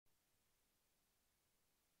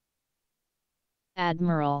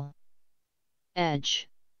admiral, edge,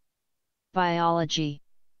 biology,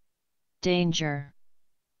 danger,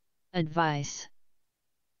 advice,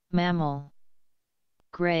 mammal,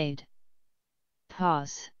 grade,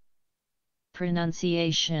 pause,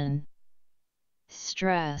 pronunciation,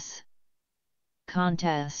 stress,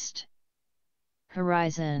 contest,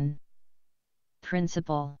 horizon,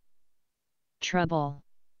 principle, trouble,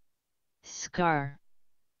 scar,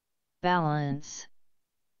 balance,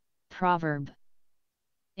 proverb,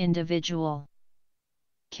 individual,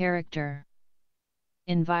 character,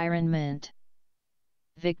 environment,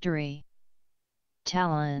 victory,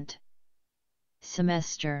 talent,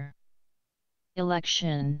 semester,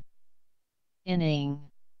 election, inning,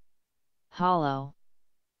 hollow,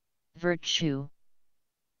 virtue,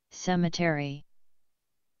 cemetery,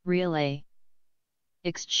 relay,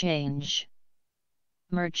 exchange,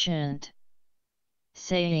 merchant,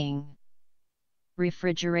 saying,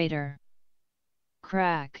 refrigerator,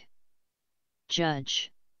 crack,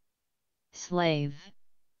 judge, slave,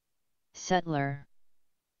 settler,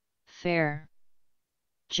 fair,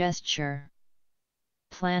 gesture,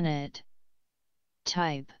 planet,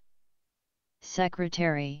 type,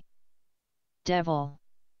 secretary, devil,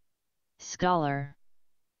 scholar,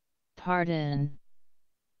 pardon,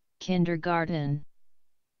 kindergarten,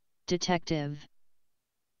 detective,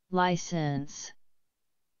 license,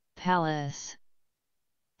 palace,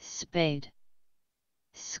 spade,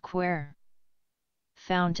 square,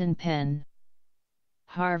 fountain pen,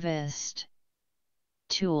 harvest,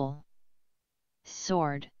 tool,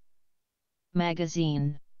 sword,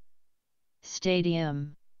 magazine,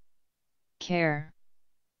 stadium, care,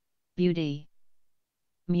 beauty,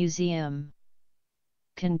 museum,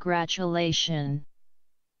 congratulation,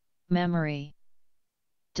 memory,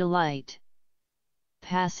 delight,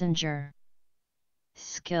 passenger,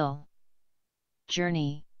 skill,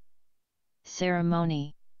 journey,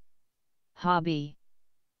 ceremony, hobby,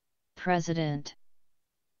 president,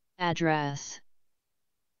 address,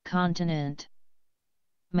 continent,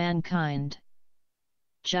 mankind,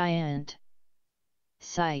 giant,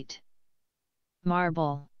 sight,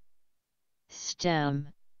 marble,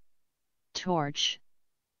 stem, torch,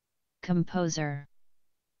 composer,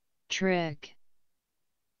 trick,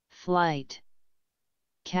 flight,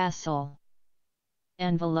 castle,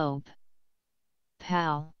 envelope,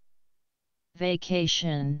 pal,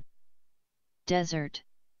 vacation, desert,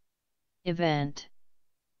 event,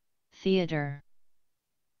 theater,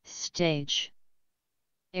 stage,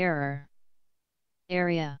 error,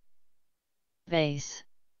 area, base,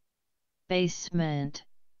 basement,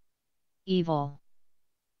 evil,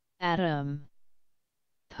 atom,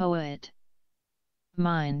 poet,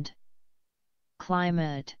 mind,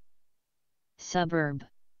 climate, suburb,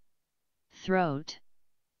 throat,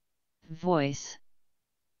 voice,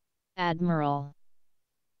 admiral,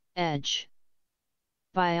 edge,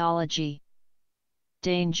 biology,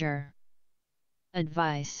 danger,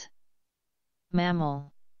 advice,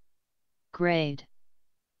 mammal, grade,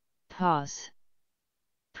 pause,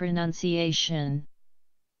 pronunciation,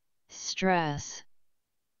 stress,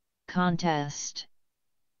 contest,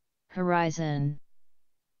 horizon,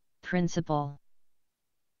 principle,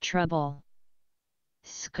 trouble,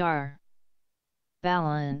 scar,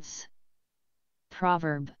 balance,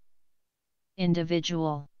 proverb,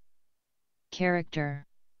 individual, character,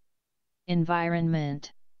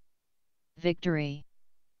 environment, victory,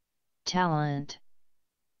 talent,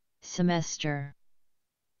 semester,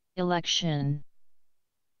 election,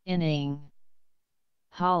 inning,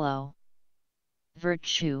 hollow,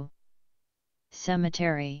 virtue,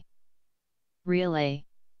 cemetery, relay,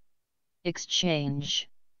 exchange,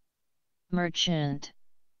 merchant,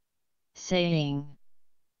 saying,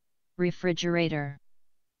 refrigerator,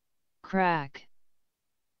 crack,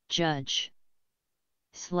 judge,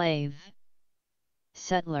 slave,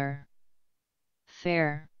 settler,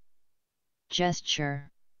 fair,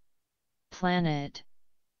 gesture, planet,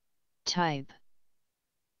 type,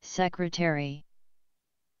 secretary,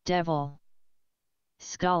 devil,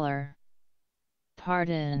 scholar,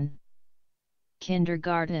 pardon,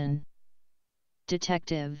 kindergarten,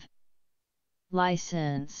 detective,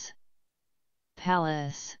 license,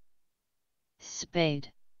 palace,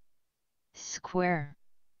 spade, square,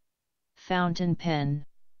 fountain pen,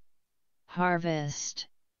 harvest,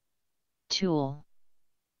 tool,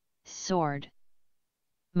 sword,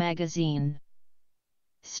 magazine,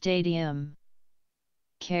 stadium,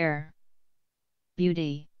 care,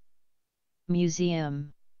 beauty,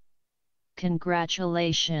 museum,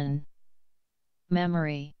 congratulation,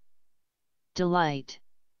 memory, delight,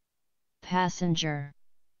 passenger,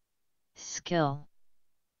 skill,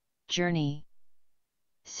 journey,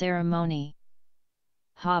 ceremony,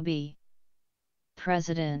 hobby,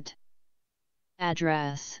 president,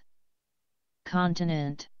 address,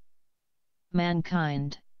 continent,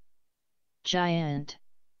 mankind, giant,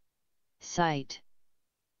 site,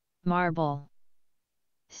 marble,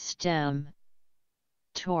 stem,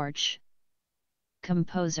 torch,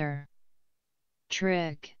 composer,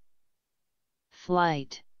 trick,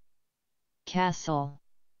 flight, castle,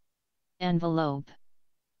 envelope,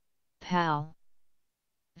 pal,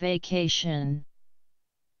 vacation,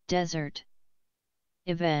 desert,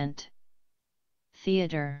 event,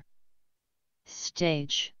 theater,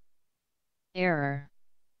 stage, error,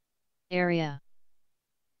 area,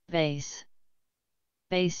 base,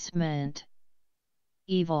 basement,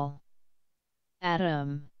 evil,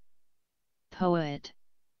 atom, poet,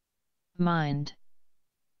 mind,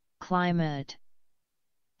 climate,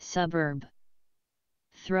 suburb,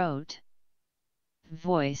 throat,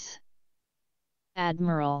 voice,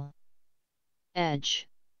 admiral, edge,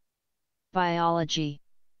 biology,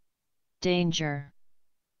 danger,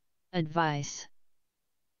 advice,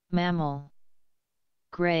 mammal,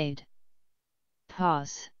 grade,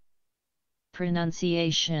 pause,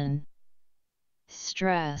 pronunciation,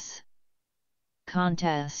 stress,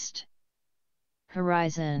 contest,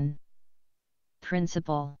 horizon,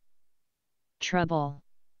 principle, trouble,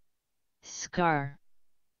 scar,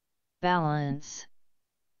 balance,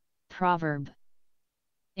 proverb,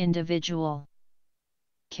 individual,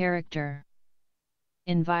 character,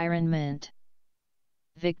 environment,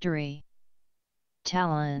 victory,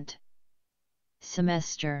 talent,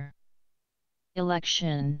 semester,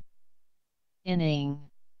 election, inning,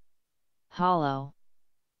 hollow,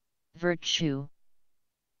 virtue,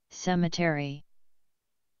 cemetery,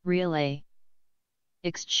 relay,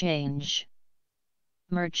 exchange,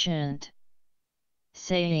 merchant,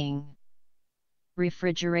 saying,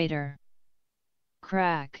 refrigerator,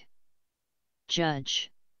 crack, judge,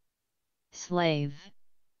 slave,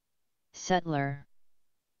 settler,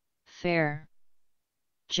 fair,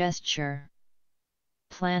 gesture,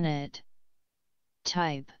 planet,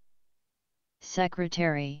 type,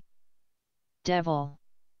 secretary, devil,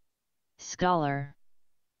 scholar,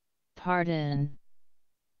 pardon,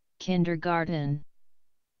 kindergarten,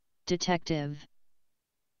 detective,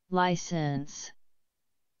 license,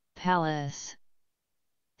 palace,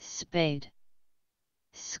 spade,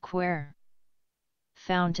 square,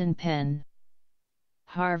 fountain pen,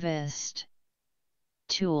 harvest,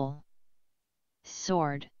 tool,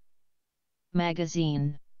 sword,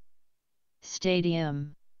 magazine,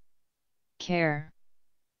 stadium, care,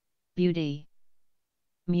 beauty,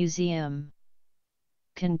 museum,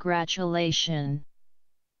 congratulation,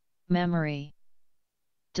 memory,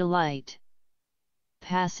 delight,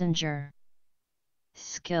 passenger,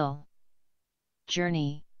 skill,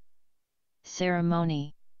 journey,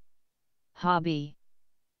 ceremony, hobby,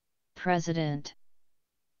 president,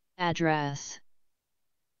 address,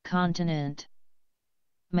 continent,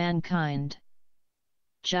 mankind,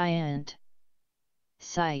 giant,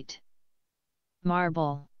 site,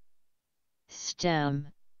 marble,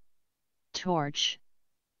 stem, torch,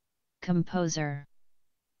 composer,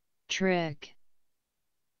 trick,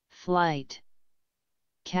 flight,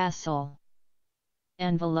 castle,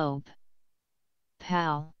 envelope,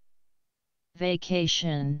 pal,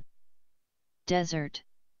 vacation, desert,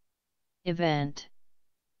 event,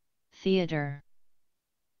 theater,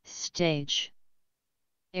 stage,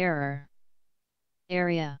 error,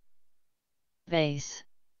 area, base,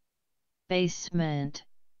 basement,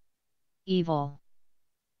 evil,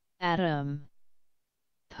 atom,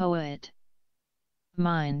 poet,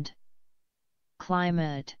 mind,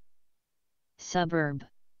 climate, suburb,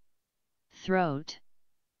 throat,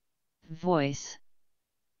 voice,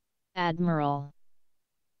 admiral,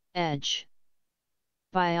 edge,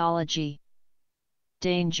 biology,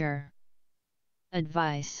 danger,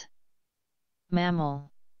 advice,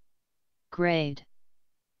 mammal, grade,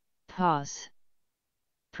 pause,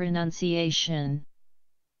 pronunciation,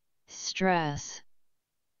 stress,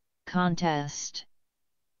 contest,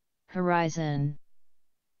 horizon,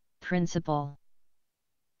 principle,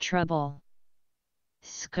 trouble,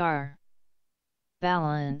 scar,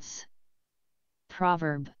 balance,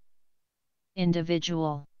 proverb,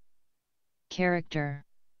 individual, character,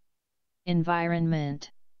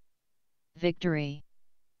 environment, victory,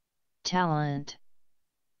 talent,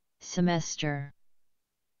 semester,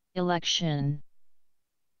 election,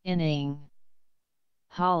 inning,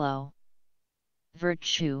 hollow,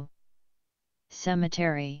 virtue,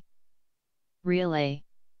 cemetery, relay,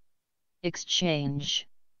 exchange,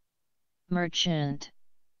 merchant,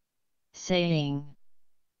 saying,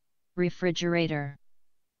 refrigerator,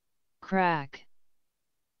 crack,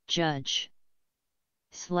 judge,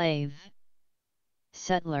 slave,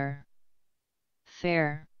 settler,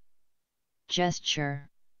 fair, gesture,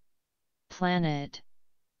 planet,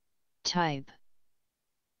 type,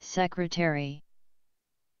 secretary,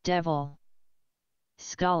 devil,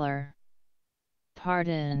 scholar,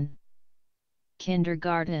 pardon,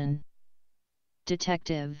 kindergarten,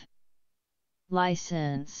 detective,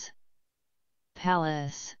 license,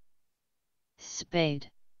 palace, spade,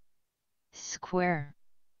 square,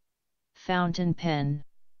 fountain pen,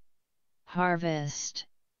 harvest,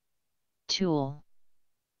 tool,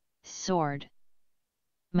 sword,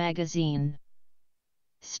 magazine,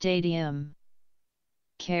 stadium,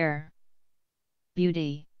 care,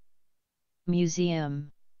 beauty,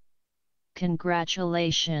 museum,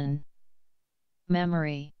 congratulation,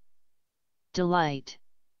 memory, delight,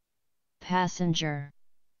 passenger,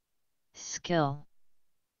 skill,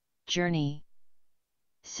 journey,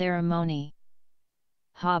 ceremony,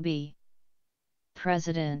 hobby,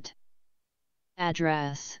 president,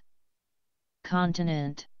 address,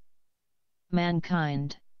 continent,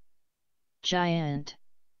 mankind, giant,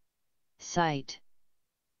 sight,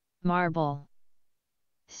 marble,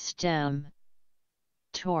 stem,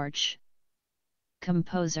 torch,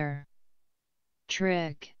 composer,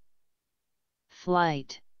 trick,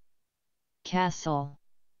 flight, castle,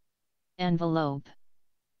 envelope,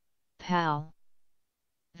 pal,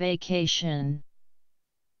 vacation,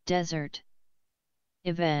 desert,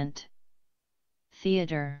 event,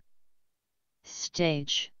 theater,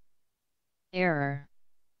 stage, error,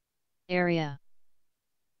 area,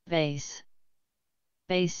 base,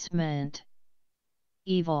 basement,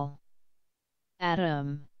 evil,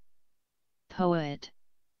 atom, poet,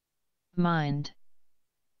 mind,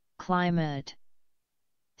 climate,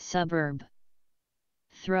 suburb,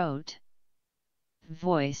 throat,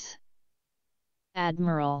 voice,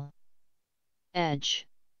 admiral, edge,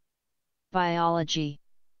 biology,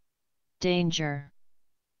 danger,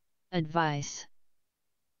 advice,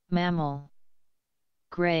 mammal,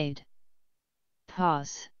 grade,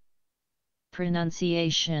 pause,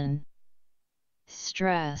 pronunciation,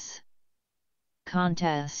 stress,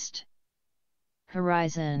 contest,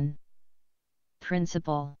 horizon,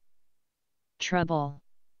 principle, trouble,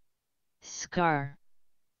 scar,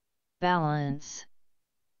 balance,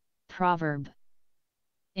 proverb,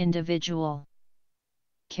 individual,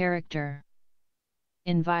 character,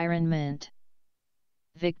 environment,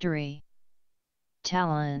 victory,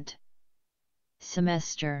 talent,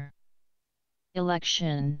 semester,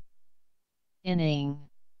 election, inning,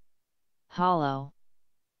 hollow,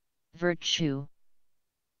 virtue,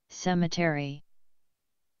 cemetery,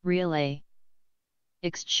 relay,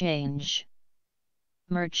 exchange,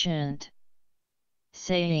 merchant,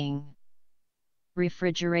 saying,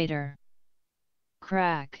 refrigerator,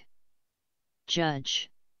 crack, judge,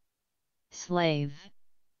 slave,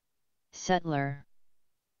 settler,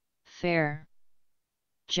 fair,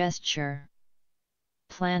 gesture,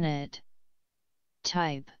 planet,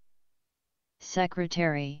 type,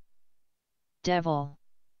 secretary, devil,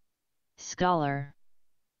 scholar,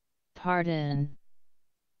 pardon,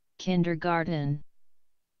 kindergarten,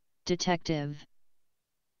 detective,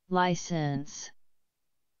 license,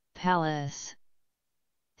 palace,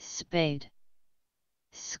 spade,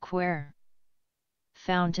 square,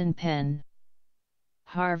 fountain pen,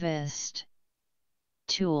 harvest,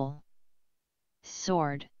 tool,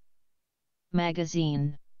 sword,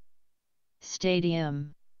 magazine,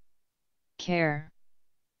 stadium, care,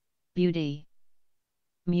 beauty,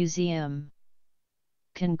 museum,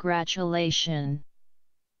 congratulation,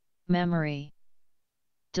 memory,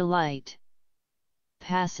 delight,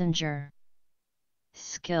 passenger,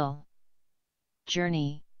 skill,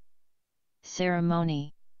 journey,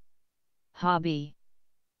 ceremony, hobby,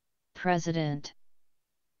 president,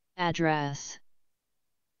 address,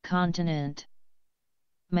 continent,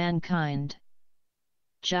 mankind,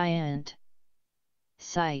 giant,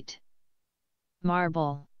 sight,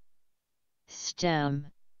 marble,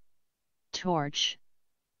 stem, torch,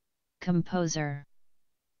 composer,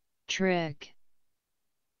 trick,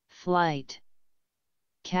 flight,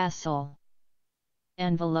 castle,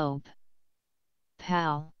 envelope,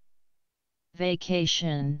 pal,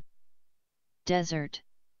 vacation, desert,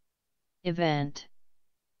 event,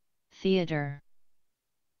 theater,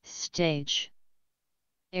 stage,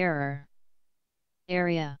 error,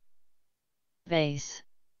 area, base,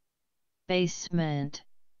 basement,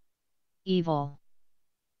 evil,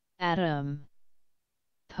 atom,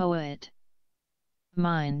 poet,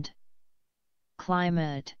 mind,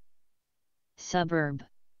 climate, suburb,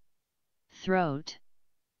 throat,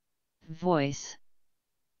 voice,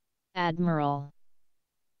 admiral,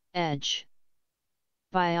 edge,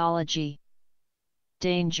 biology,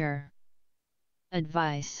 danger,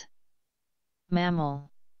 advice, mammal,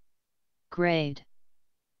 grade,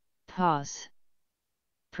 pause,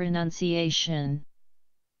 pronunciation,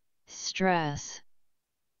 stress,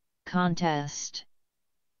 contest,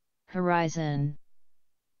 horizon,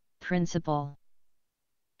 principle,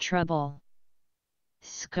 trouble,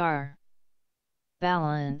 scar,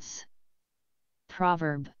 balance,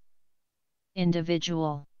 proverb,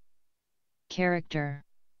 individual, character,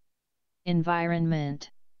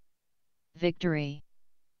 environment, victory,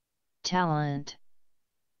 talent,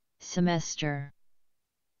 semester,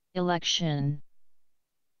 election,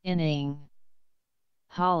 inning,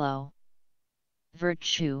 hollow,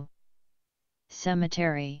 virtue,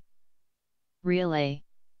 cemetery, relay,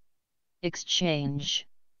 exchange,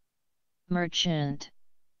 merchant,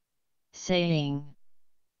 saying,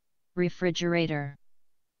 refrigerator,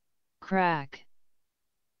 crack,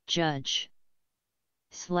 judge,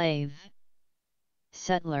 slave,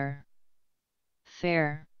 settler,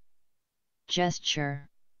 fair, gesture,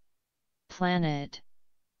 planet,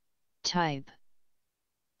 type,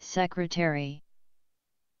 secretary,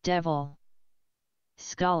 devil,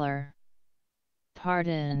 scholar,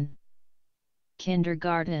 pardon,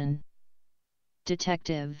 kindergarten,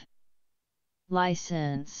 detective,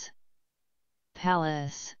 license,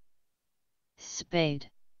 palace, spade,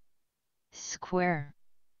 square,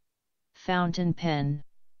 fountain pen,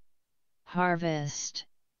 harvest,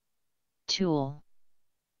 tool,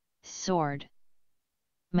 sword,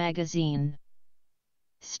 magazine,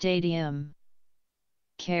 stadium,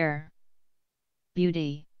 care,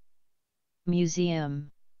 beauty,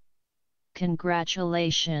 museum,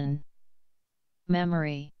 congratulation,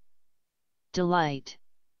 memory, delight,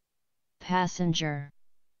 passenger,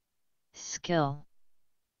 skill,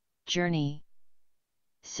 journey,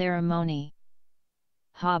 ceremony,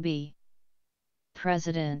 hobby,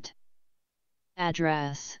 president,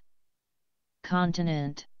 address,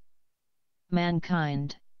 continent,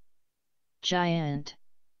 mankind, giant,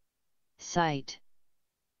 sight,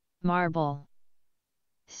 marble,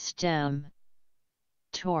 stem,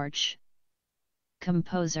 torch,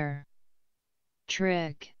 composer,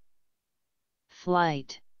 trick,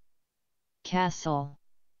 flight, castle,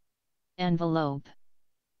 envelope,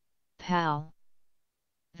 pal,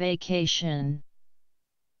 vacation,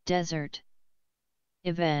 desert,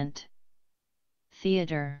 event,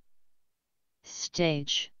 theater,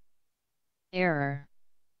 stage, error,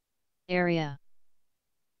 area,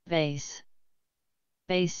 base,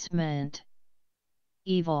 basement,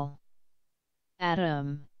 evil,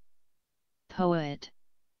 atom, poet,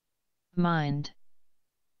 mind,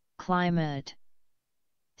 climate,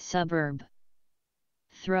 suburb,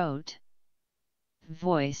 throat,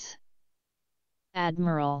 voice,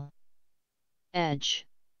 admiral, edge,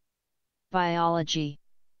 biology,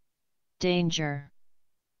 danger,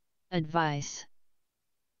 advice,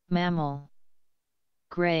 mammal,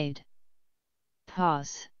 grade,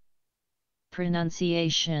 pause,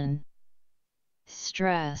 pronunciation,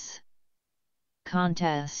 stress,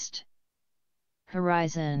 contest,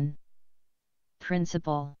 horizon,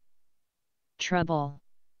 principle, trouble,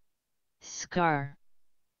 scar,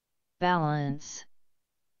 balance,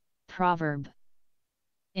 proverb,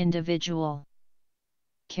 individual,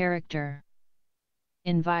 character,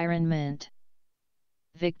 environment,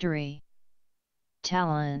 victory,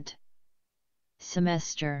 talent,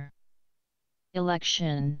 semester,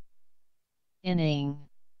 election, inning,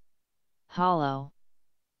 hollow,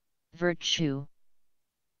 virtue,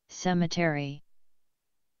 cemetery,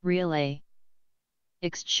 relay,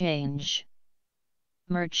 exchange,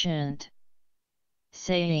 merchant,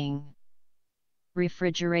 saying,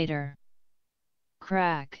 refrigerator,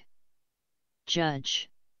 crack, judge,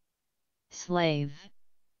 slave,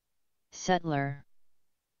 settler,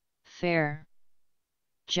 fair,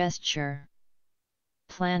 gesture,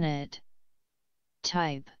 planet,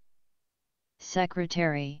 type,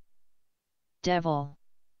 secretary, devil,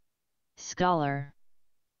 scholar,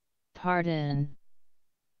 pardon,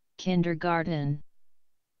 kindergarten,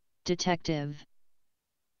 detective,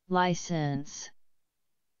 license,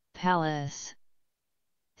 palace,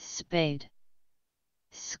 spade,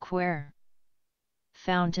 square,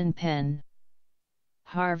 fountain pen,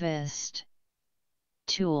 harvest,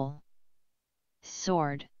 tool,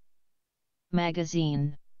 sword,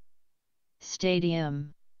 magazine,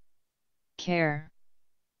 stadium, care,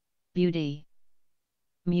 beauty,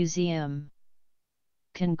 museum,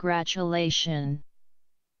 congratulation,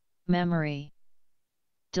 memory,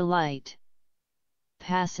 delight,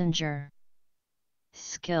 passenger,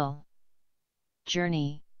 skill,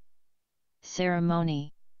 journey,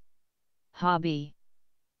 ceremony, hobby,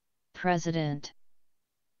 president,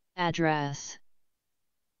 address,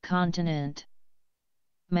 continent,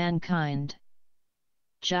 mankind,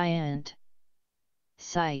 giant,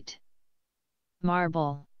 site,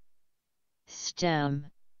 marble,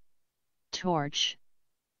 stem, torch,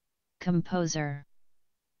 composer,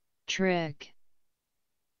 trick,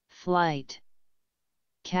 flight,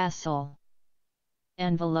 castle,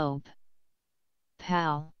 envelope,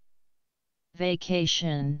 pal,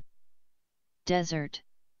 vacation, desert,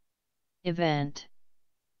 event,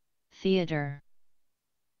 theater,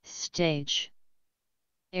 stage,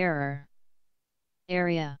 error,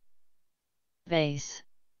 area, base,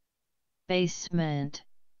 basement,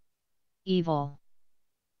 evil,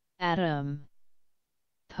 atom,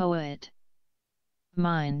 poet,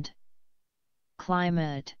 mind,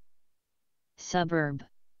 climate, suburb,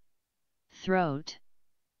 throat,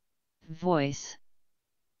 voice,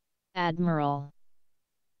 admiral,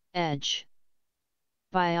 edge,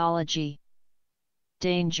 biology,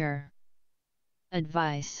 danger,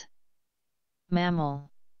 advice, mammal,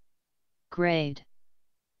 grade,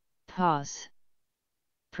 pause,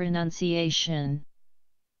 pronunciation,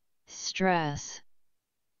 stress,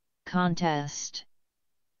 contest,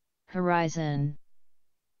 horizon,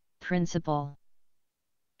 principle,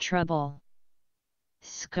 trouble,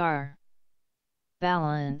 scar,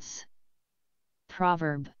 balance,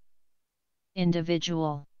 proverb,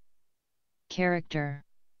 individual, character,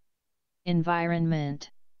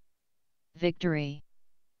 environment, victory,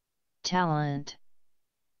 talent,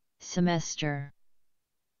 semester,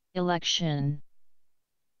 election,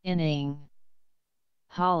 inning,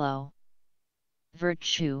 hollow,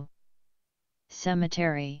 virtue,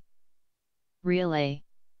 cemetery, relay,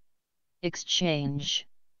 exchange,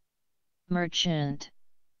 merchant,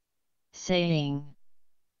 saying,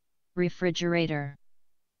 refrigerator,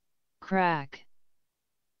 crack,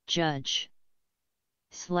 judge,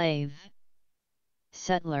 slave,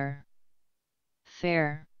 settler,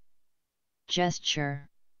 fair, gesture,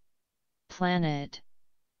 planet,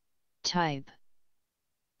 type,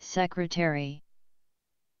 secretary,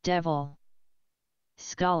 devil,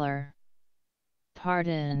 scholar,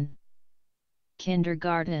 pardon,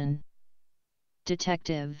 kindergarten,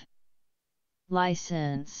 detective,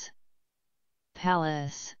 license,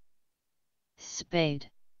 palace, spade,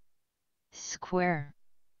 square,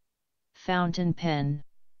 fountain pen,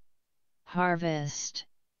 harvest,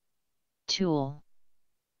 tool,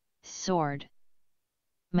 sword,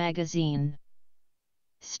 magazine,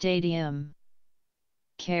 stadium,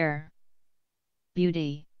 care,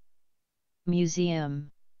 beauty,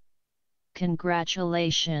 museum,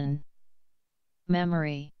 congratulation,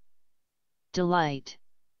 memory, delight,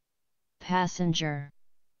 passenger,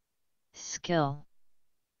 skill,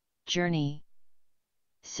 journey,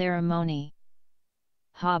 ceremony,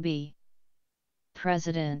 hobby,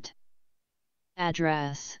 president,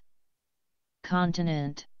 address,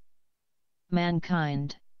 continent,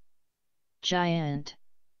 mankind, giant,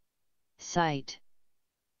 site,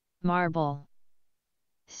 marble,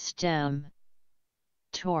 stem,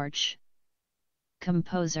 torch,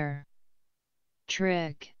 composer,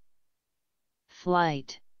 trick,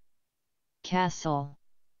 flight, castle,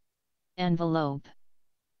 envelope,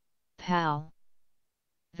 pal,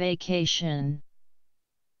 vacation,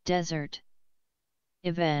 desert,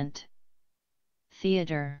 event,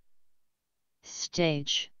 theater,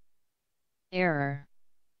 stage, error,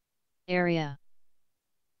 area,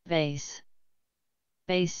 base,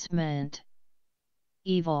 basement,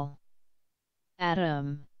 evil,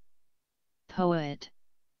 atom, poet,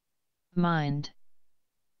 mind,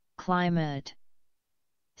 climate,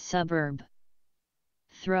 suburb,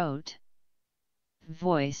 throat,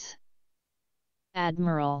 voice,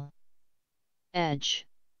 admiral, edge,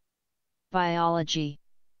 biology,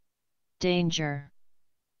 danger,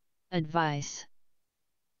 advice,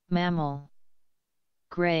 mammal,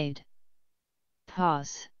 grade,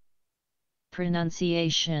 pause,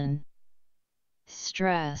 pronunciation,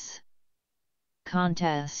 stress,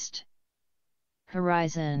 contest,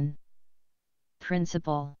 horizon,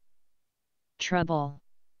 principle, trouble,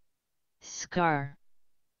 scar,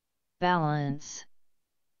 balance,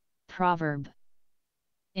 proverb,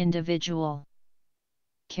 individual,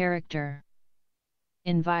 character,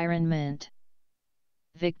 environment,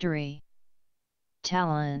 victory,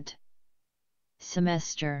 talent,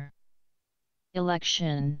 semester,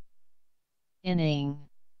 election, inning,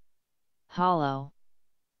 hollow,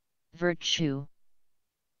 virtue,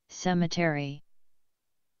 cemetery,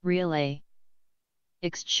 relay,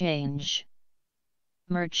 exchange,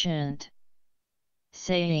 merchant,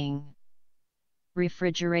 saying,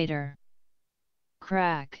 refrigerator,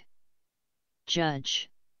 crack, judge,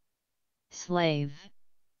 slave,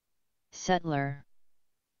 settler,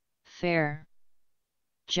 fair,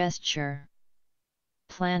 gesture,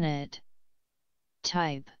 planet,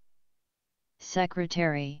 type,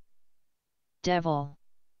 secretary, devil,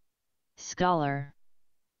 scholar,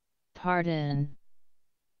 pardon,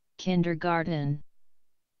 kindergarten,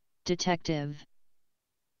 detective,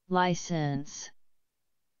 license,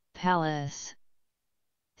 palace,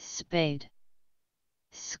 spade,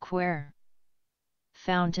 square,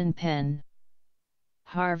 fountain pen,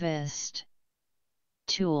 harvest,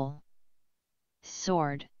 tool,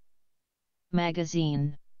 sword,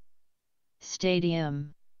 magazine,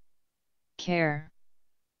 stadium, care,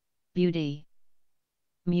 beauty,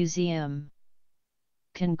 museum,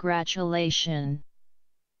 congratulation,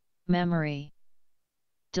 memory,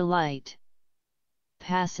 delight,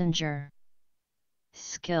 passenger,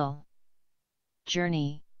 skill,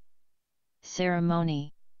 journey,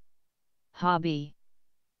 ceremony, hobby,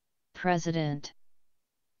 president,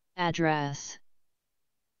 address,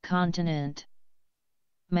 continent,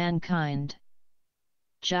 mankind,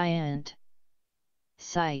 giant,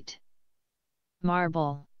 sight,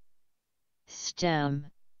 marble, stem,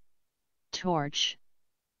 torch,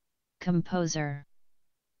 composer,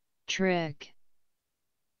 trick,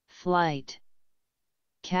 flight,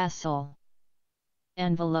 castle,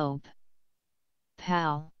 envelope,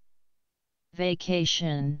 pal,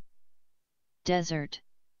 vacation, desert,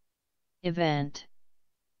 event,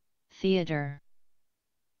 theater,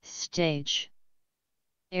 stage,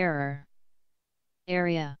 error,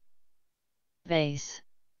 area, base,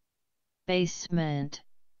 basement,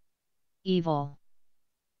 evil,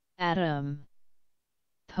 atom,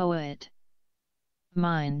 poet,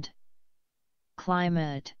 mind,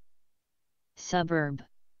 climate, suburb,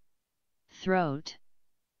 throat,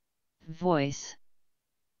 voice,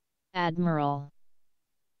 admiral,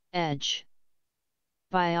 edge,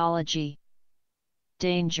 biology,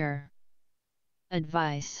 danger,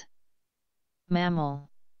 advice, mammal,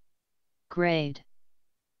 grade,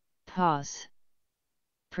 pause,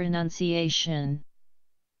 pronunciation,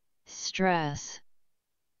 stress,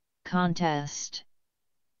 contest,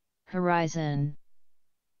 horizon,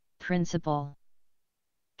 principle,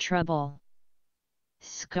 trouble,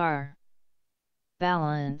 scar,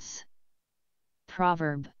 balance,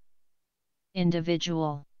 proverb,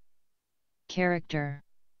 individual, character,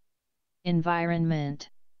 environment,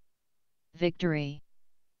 victory,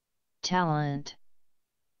 talent,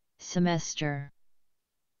 semester,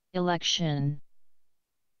 election,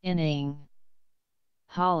 inning,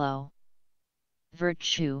 hollow,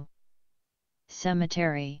 virtue,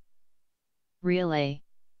 cemetery, relay,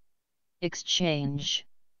 exchange,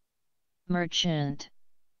 merchant,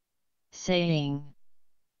 saying,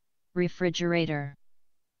 refrigerator,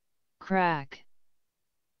 crack,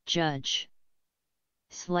 judge,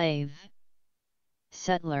 slave,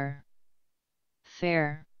 settler,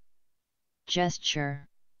 fair, gesture,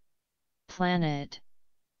 planet,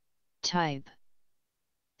 type,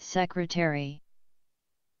 secretary,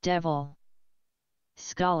 devil,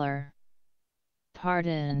 scholar,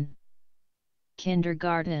 pardon,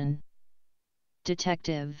 kindergarten,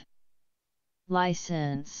 detective,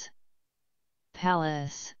 license,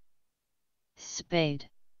 palace, spade,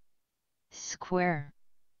 square,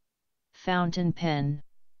 fountain pen,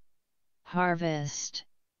 harvest,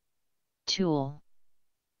 tool,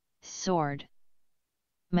 sword,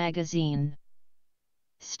 magazine,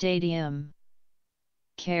 stadium,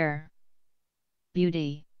 care,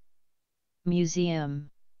 beauty, museum,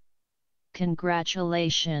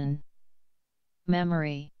 congratulation,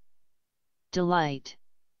 memory, delight,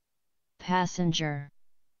 passenger,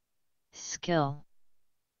 skill,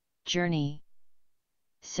 journey,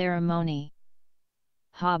 ceremony,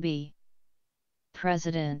 hobby,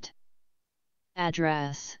 president,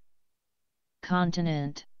 address,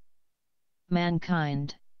 continent,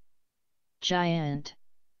 mankind, giant,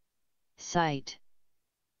 sight,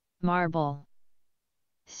 marble,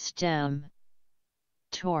 stem,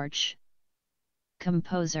 torch,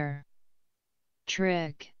 composer,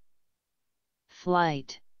 trick,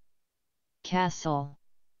 flight, castle,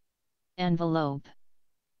 envelope,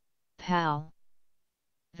 pal,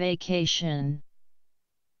 vacation,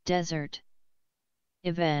 desert,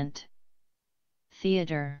 event,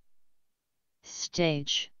 theater,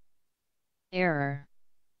 stage, error,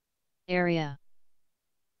 area,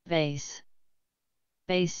 base,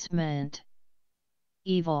 basement,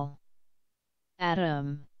 evil,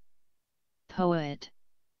 atom, poet,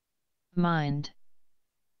 mind,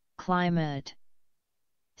 climate,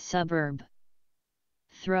 suburb,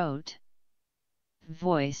 throat,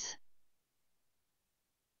 voice,